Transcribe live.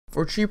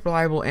For cheap,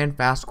 reliable, and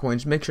fast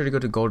coins, make sure to go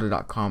to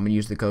golda.com and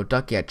use the code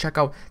Ducky at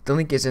checkout. The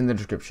link is in the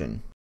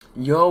description.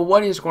 Yo,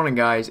 what is going on,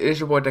 guys? It is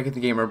your boy Ducky the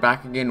Gamer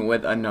back again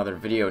with another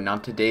video. Now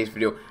today's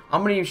video,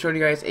 I'm going to be showing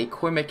you guys a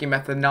coin making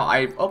method. Now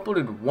I've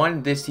uploaded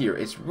one this year.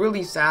 It's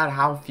really sad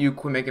how few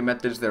coin making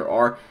methods there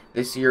are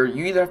this year.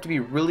 You either have to be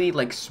really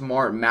like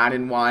smart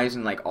Madden wise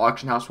and like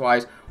auction house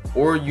wise,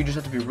 or you just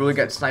have to be really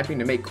good at sniping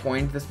to make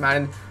coins this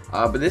Madden.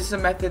 But this is a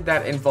method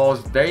that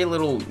involves very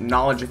little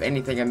knowledge of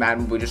anything in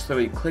Madden. We just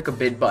literally click a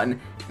bid button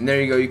and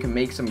there you go, you can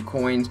make some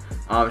coins.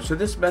 So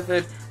this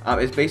method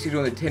is basically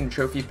doing the 10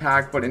 trophy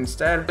pack, but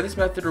this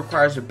method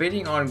requires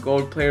bidding on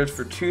gold players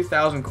for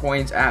 2,000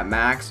 coins at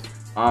max,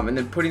 and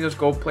then putting those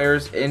gold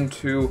players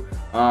into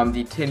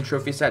the 10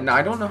 trophy set. Now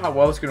I don't know how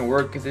well it's going to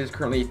work because it is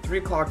currently 3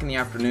 o'clock in the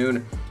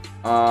afternoon,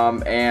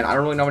 and I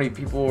don't really know how many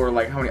people or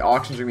like how many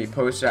auctions are going to be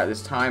posted at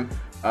this time,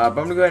 but I'm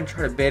going to go ahead and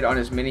try to bid on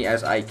as many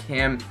as I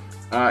can.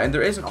 And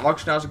there is an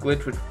auction house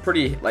glitch which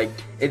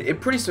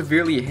pretty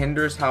severely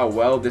hinders how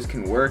well this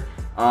can work,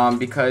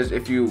 because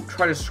if you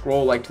try to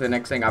scroll like to the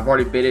next thing, I've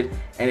already bidded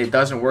and it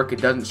doesn't work,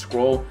 it doesn't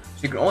scroll,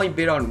 so you can only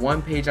bid on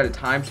one page at a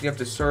time, so you have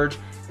to search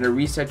and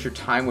reset your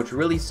time, which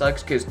really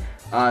sucks because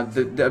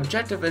the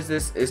objective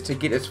is to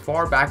get as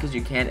far back as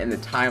you can in the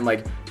time.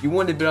 Like, you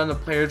want to bid on the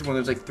players when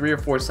there's like 3 or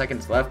 4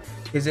 seconds left,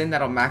 because then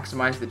that'll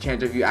maximize the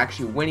chance of you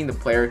actually winning the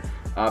player,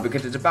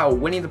 because it's about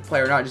winning the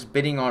player, not just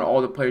bidding on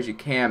all the players you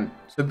can.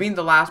 So being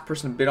the last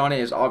person to bid on it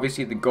is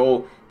obviously the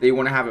goal that you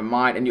want to have in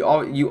mind, and you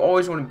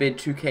always want to bid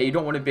 2K. You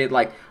don't want to bid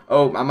like,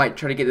 oh, I might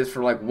try to get this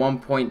for like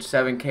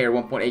 1.7K or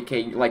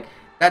 1.8K. Like,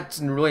 that's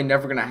really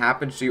never going to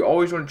happen. So you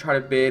always want to try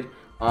to bid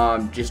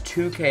just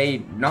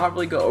 2K, not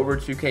really go over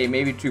 2K,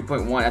 maybe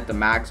 2.1 at the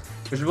max,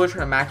 because you're really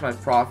trying to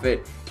maximize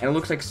profit. And it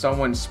looks like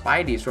someone,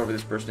 Spidey, whoever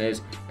this person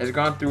is, has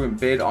gone through and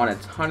bid on a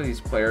ton of these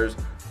players.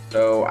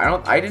 So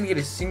I didn't get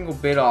a single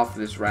bid off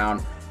this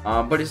round.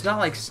 But it's not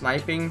like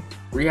sniping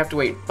where you have to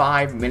wait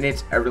 5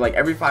 minutes.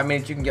 Every 5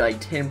 minutes you can get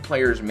like 10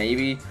 players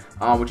maybe,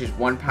 which is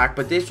one pack.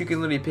 But this, you can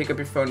literally pick up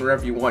your phone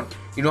wherever you want.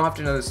 You don't have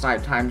to know the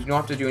snipe times, you don't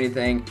have to do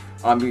anything.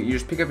 You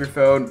just pick up your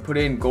phone, put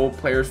in gold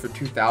players for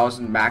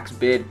 2,000 max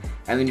bid,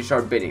 and then you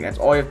start bidding. That's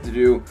all you have to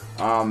do.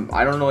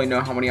 I don't really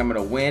know how many I'm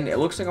gonna win. It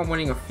looks like I'm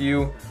winning a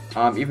few,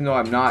 even though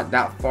I'm not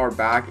that far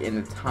back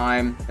in the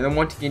time. And then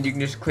once again, you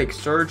can just click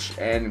search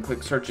and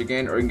click search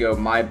again, or you can go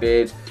my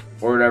bids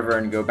or whatever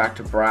and go back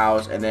to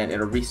browse, and then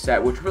it'll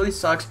reset, which really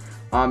sucks,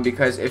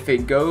 because if they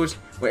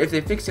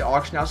fix the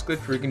auction house glitch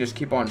where you can just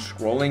keep on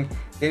scrolling,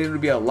 then it'll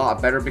be a lot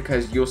better,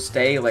 because you'll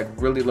stay like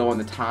really low on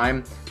the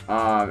time,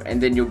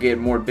 and then you'll get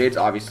more bids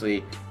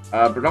obviously.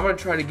 But I'm gonna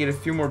try to get a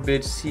few more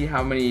bids, see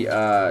how many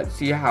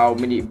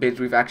bids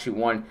we've actually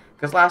won,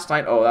 because last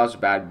night, oh, that was a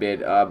bad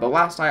bid, but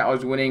last night I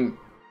was winning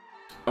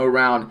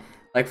around,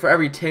 like, for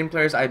every 10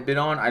 players I bid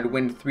on, I'd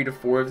win 3 to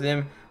 4 of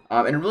them.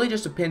 And it really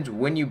just depends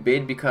when you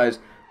bid, because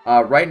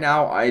right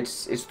now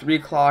it's 3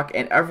 o'clock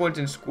and everyone's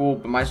in school,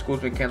 but my school's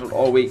been canceled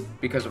all week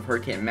because of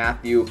Hurricane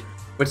Matthew.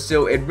 But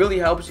still, it really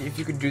helps if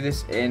you could do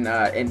this in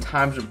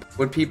times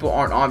when people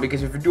aren't on,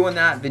 because if you're doing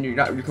that, then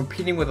you're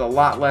competing with a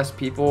lot less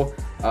people,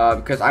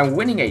 because I'm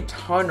winning a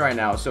ton right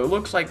now. So it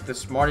looks like the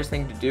smartest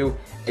thing to do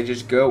is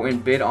just go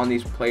and bid on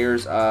these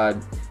players,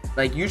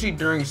 like usually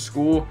during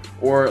school,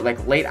 or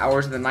like late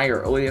hours of the night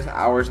or earliest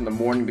hours in the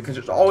morning, because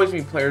there's always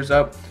going to be players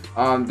up.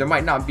 There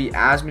might not be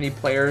as many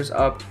players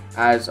up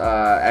as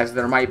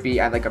there might be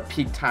at like a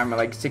peak time at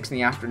like 6 in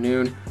the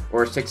afternoon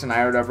or 6 at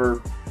night or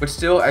whatever. But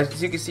still,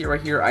 as you can see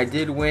right here, I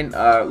did win.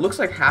 Looks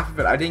like half of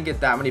it. I didn't get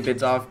that many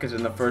bids off because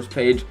in the first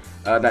page,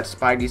 that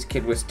Spidey's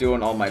kid was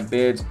stealing all my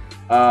bids.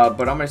 But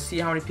I'm gonna see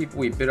how many people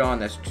we bid on.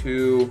 That's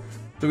 2.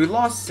 So we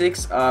lost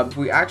 6.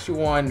 We actually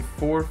won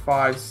 4,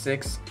 5,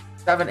 6,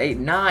 7, 8,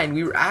 9.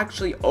 We were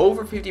actually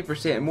over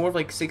 50%, more of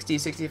like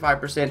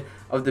 60-65%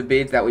 of the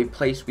bids that we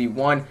placed we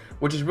won,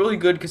 which is really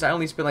good because I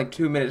only spent like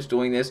 2 minutes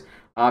doing this.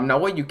 Now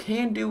what you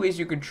can do is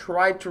you can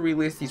try to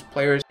relist these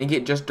players and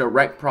get just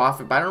direct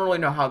profit, but I don't really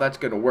know how that's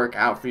going to work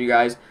out for you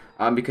guys,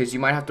 because you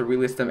might have to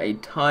relist them a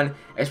ton,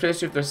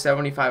 especially if they're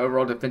 75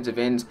 overall defensive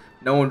ends.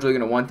 No one's really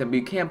going to want them, but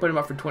you can put them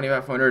up for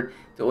 2,500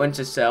 to win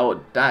to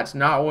sell. That's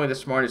not really the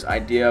smartest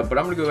idea, but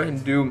I'm going to go ahead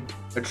and do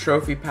a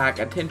trophy pack,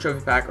 a 10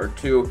 trophy pack or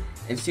 2,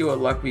 and see what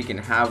luck we can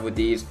have with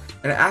these.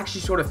 And I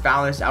actually sort of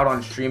found this out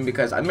on stream,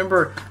 because I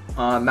remember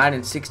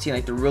Madden 16,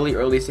 like the really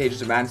early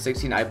stages of Madden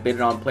 16, I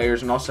bidded on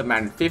players, and also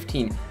Madden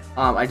 15,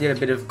 I did a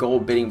bit of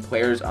gold bidding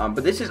players.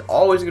 But this is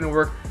always going to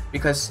work,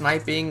 because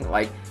sniping,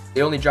 like,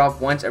 they only drop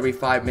once every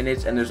 5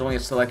 minutes, and there's only a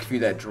select few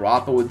that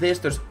drop. But with this,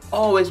 there's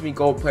always going to be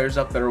gold players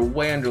up that are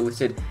way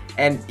underlisted.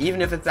 And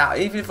even if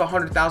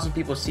 100,000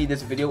 people see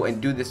this video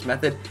and do this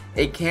method,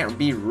 it can't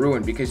be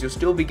ruined, because you'll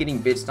still be getting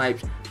bid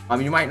snipes.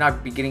 You might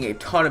not be getting a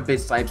ton of bid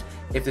snipes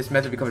if this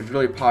method becomes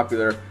really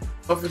popular.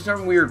 But for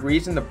some weird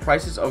reason, the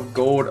prices of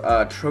gold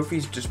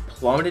trophies just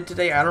plummeted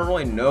today. I don't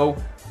really know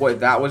what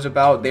that was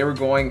about. They were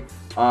going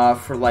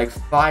for like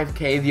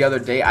 5K the other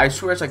day. I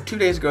swear it's like 2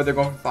 days ago they're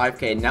going for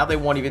 5K. Now they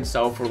won't even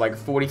sell for like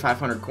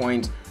 4,500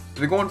 coins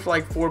They're going for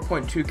like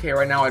 4.2k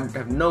right now. I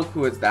have no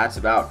clue what that's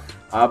about.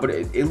 But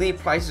elite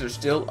prices are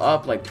still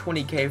up like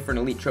 20k for an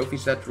elite trophy,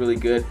 so that's really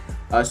good.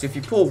 So if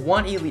you pull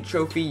one elite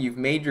trophy, you've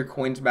made your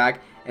coins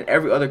back, and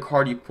every other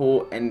card you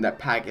pull in that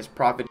pack is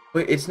profit.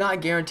 But it's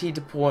not guaranteed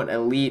to pull an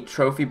elite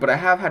trophy, but I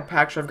have had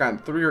packs where I've gotten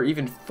 3 or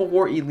even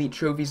 4 elite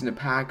trophies in a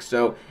pack.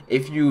 So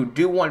if you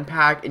do one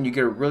pack and you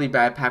get a really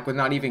bad pack with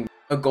not even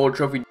a gold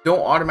trophy, don't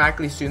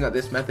automatically assume that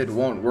this method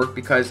won't work,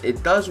 because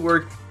it does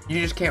work. You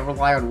just can't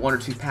rely on 1 or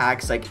 2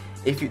 packs. Like,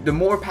 the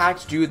more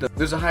packs you do,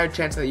 there's a higher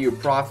chance that you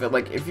profit.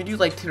 Like, if you do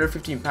like 10 or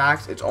 15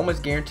 packs, it's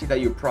almost guaranteed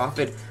that you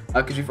profit,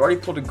 because you've already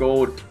pulled a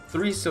gold,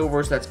 3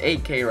 silvers, that's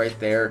 8k right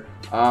there.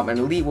 An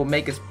elite will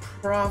make us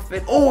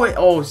profit.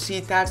 Oh,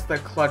 see, that's the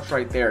clutch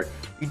right there.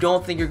 You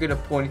don't think you're gonna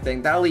pull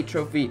anything. That elite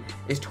trophy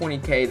is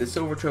 20k. The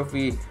silver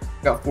trophy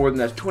got 4 of them,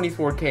 that's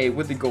 24k.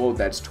 With the gold,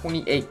 that's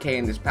 28k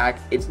in this pack.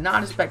 It's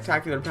not a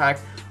spectacular pack,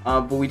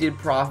 but we did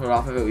profit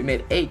off of it. We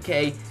made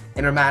 8k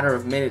in a matter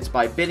of minutes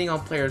by bidding on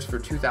players for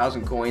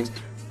 2,000 coins,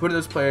 putting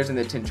those players in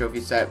the 10 trophy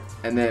set,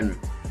 and then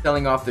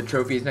selling off the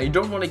trophies. Now, you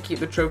don't want to keep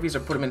the trophies or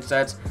put them in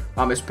sets,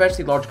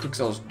 especially large quick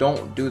sells.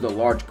 Don't do the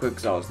large quick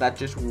sells. That's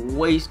just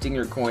wasting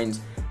your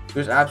coins.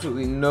 There's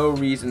absolutely no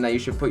reason that you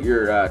should put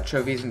your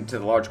trophies into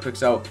the large quick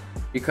sell,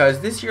 because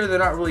this year they're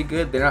not really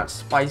good. They're not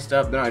spiced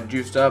up. They're not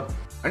juiced up.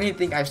 I don't even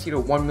think I've seen a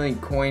 1 million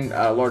coin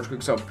large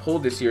quick sell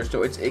pulled this year,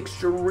 so it's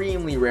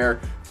extremely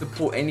rare to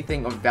pull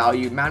anything of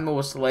value. Madden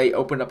Mobile Slay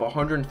opened up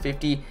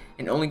 150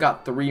 and only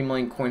got 3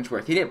 million coins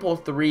worth. He didn't pull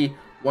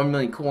 1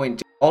 million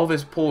coins. All of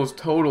his pulls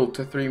totaled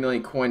to 3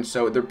 million coins,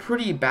 so they're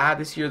pretty bad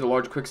this year, the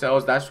large quick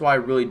sells. That's why I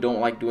really don't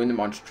like doing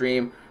them on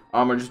stream,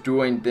 or just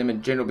doing them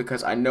in general,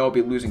 because I know I'll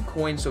be losing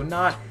coins. So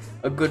not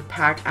a good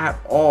pack at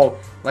all.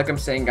 Like I'm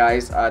saying,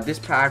 guys, this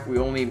pack we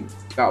only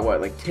got what,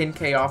 like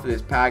 10k off of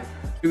this pack,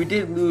 so we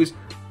did lose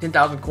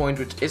 10,000 coins,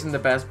 which isn't the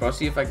best, but I'll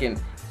see if I can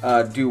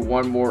do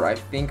one more. I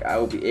think I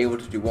will be able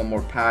to do one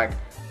more pack,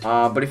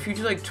 but if you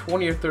do like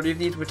 20 or 30 of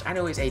these, which I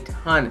know is a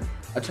ton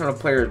of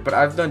players, but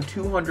I've done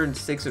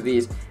 206 of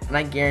these, and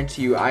I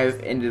guarantee you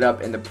I've ended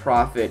up in the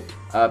profit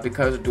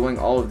because of doing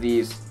all of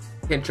these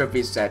 10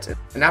 trophy sets.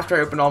 And after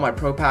I open all my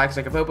pro packs,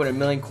 like if I open 1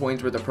 million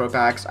coins worth of pro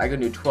packs, I can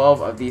do 12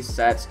 of these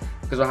sets,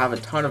 because I'll have a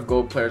ton of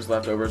gold players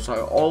left over. So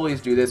I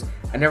always do this.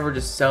 I never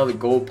just sell the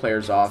gold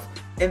players off.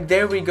 And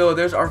there we go.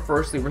 There's our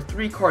first lead. We're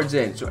 3 cards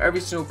in, so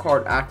every single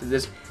card after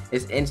this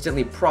is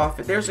instantly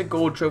profit. There's a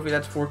gold trophy,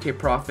 that's 4k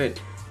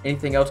profit.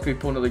 Anything else, could we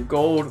pull another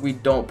gold? We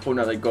don't pull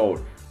another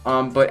gold.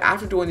 But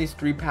after doing these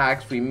 3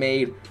 packs, we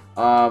made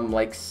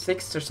like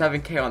 6 or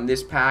 7k on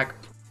this pack,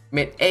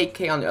 made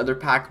 8k on the other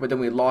pack, but then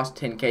we lost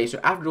 10k. So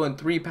after doing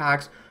 3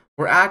 packs,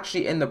 we're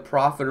actually in the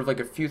profit of like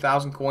a few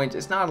thousand coins.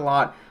 It's not a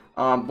lot,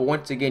 but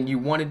once again, you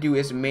want to do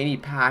as many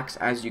packs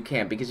as you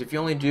can, because if you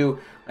only do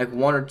like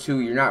 1 or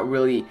 2, you're not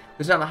really,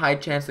 there's not a high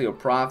chance that you'll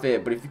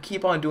profit. But if you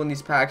keep on doing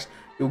these packs,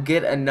 you'll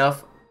get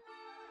enough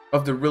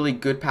of the really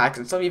good packs,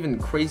 and some even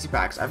crazy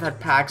packs. I've had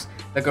packs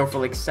that go for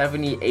like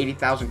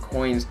 70,000-80,000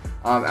 coins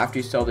after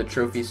you sell the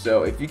trophy.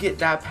 So if you get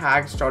that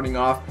pack starting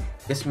off,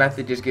 this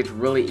method just gets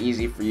really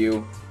easy for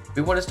you.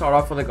 We want to start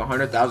off with like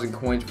 100,000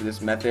 coins for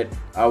this method,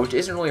 which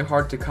isn't really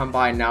hard to come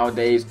by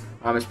nowadays,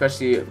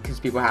 especially because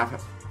people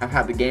have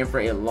had the game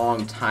for a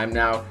long time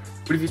now.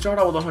 But if you start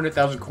out with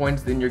 100,000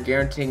 coins, then you're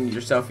guaranteeing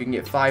yourself you can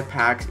get 5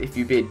 packs if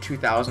you bid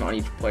 2,000 on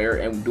each player.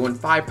 And doing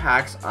 5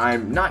 packs,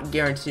 I'm not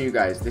guaranteeing you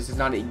guys, this is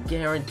not a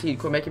guaranteed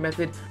coin making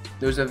method.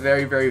 There's a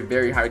very, very,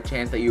 very high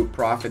chance that you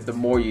profit the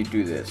more you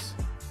do this.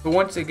 But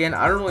once again,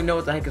 I don't really know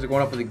what the heck is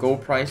going up with the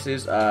gold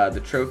prices,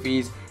 the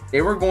trophies.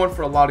 They were going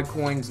for a lot of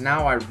coins.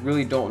 Now I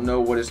really don't know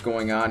what is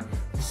going on.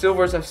 The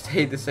silvers have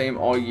stayed the same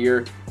all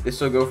year.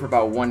 This will go for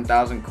about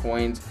 1,000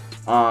 coins.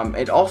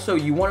 And also,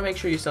 you want to make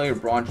sure you sell your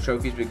bronze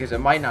trophies, because it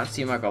might not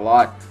seem like a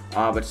lot,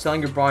 but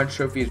selling your bronze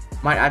trophies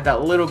might add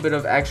that little bit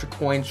of extra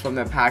coins from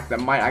the pack that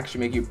might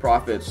actually make you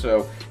profit.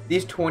 So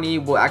these 20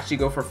 will actually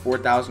go for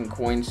 4,000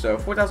 coins. So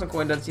 4,000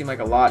 coins doesn't seem like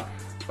a lot,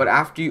 but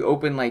after you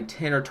open like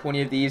 10 or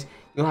 20 of these,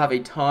 you'll have a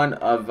ton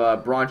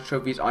of bronze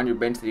trophies on your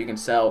bench that you can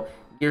sell.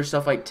 Get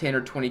yourself like 10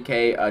 or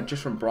 20k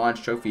just from bronze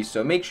trophies.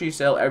 So make sure you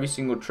sell every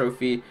single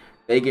trophy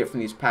they get from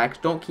these packs.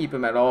 Don't keep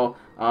them at all.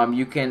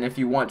 You can, if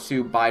you want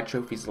to, buy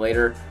trophies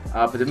later,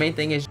 but the main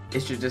thing is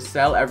to just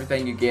sell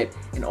everything you get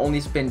and only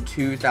spend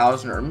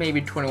 2,000 or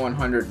maybe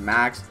 2,100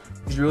 max,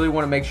 because you really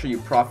want to make sure you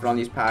profit on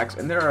these packs.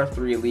 And there are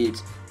 3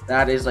 elites.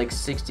 That is like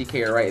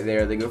 60k right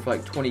there. They go for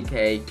like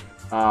 20k,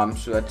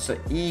 so that's an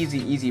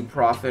easy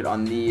profit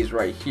on these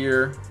right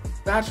here.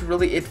 That's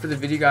really it for the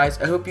video, guys.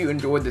 I hope you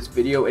enjoyed this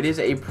video. It is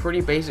a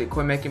pretty basic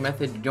coin making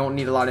method. You don't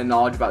need a lot of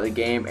knowledge about the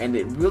game, and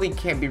it really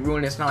can't be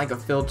ruined. It's not like a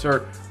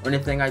filter or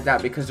anything like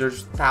that, because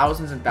there's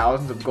thousands and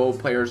thousands of gold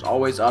players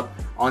always up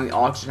on the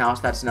auction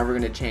house. That's never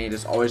going to change.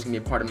 It's always going to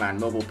be a part of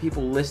Madden Mobile.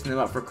 People list them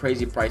up for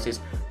crazy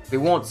prices. They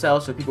won't sell,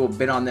 so people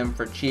bid on them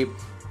for cheap.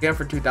 Get them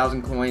for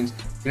 2,000 coins,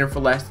 get them for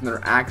less than they're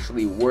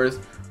actually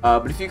worth.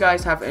 But if you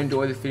guys have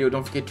enjoyed this video,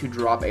 don't forget to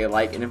drop a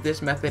like, and if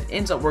this method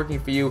ends up working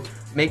for you,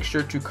 make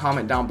sure to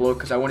comment down below,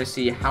 because I want to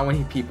see how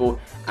many people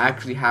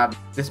actually have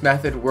this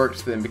method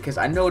works for them, because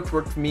I know it's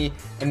worked for me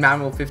in Madden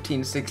Mobile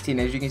 15, 16.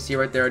 As you can see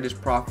right there, I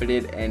just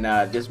profited, and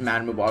this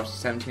Madden Mobile obviously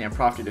 17, I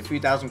profited a few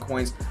thousand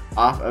coins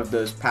off of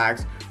those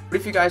packs. But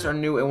if you guys are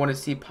new and want to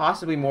see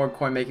possibly more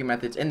coin making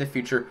methods in the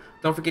future,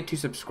 don't forget to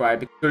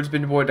subscribe. So it's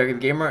been your boy Ducky the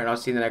Gamer, and I'll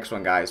see you in the next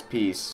one, guys. Peace.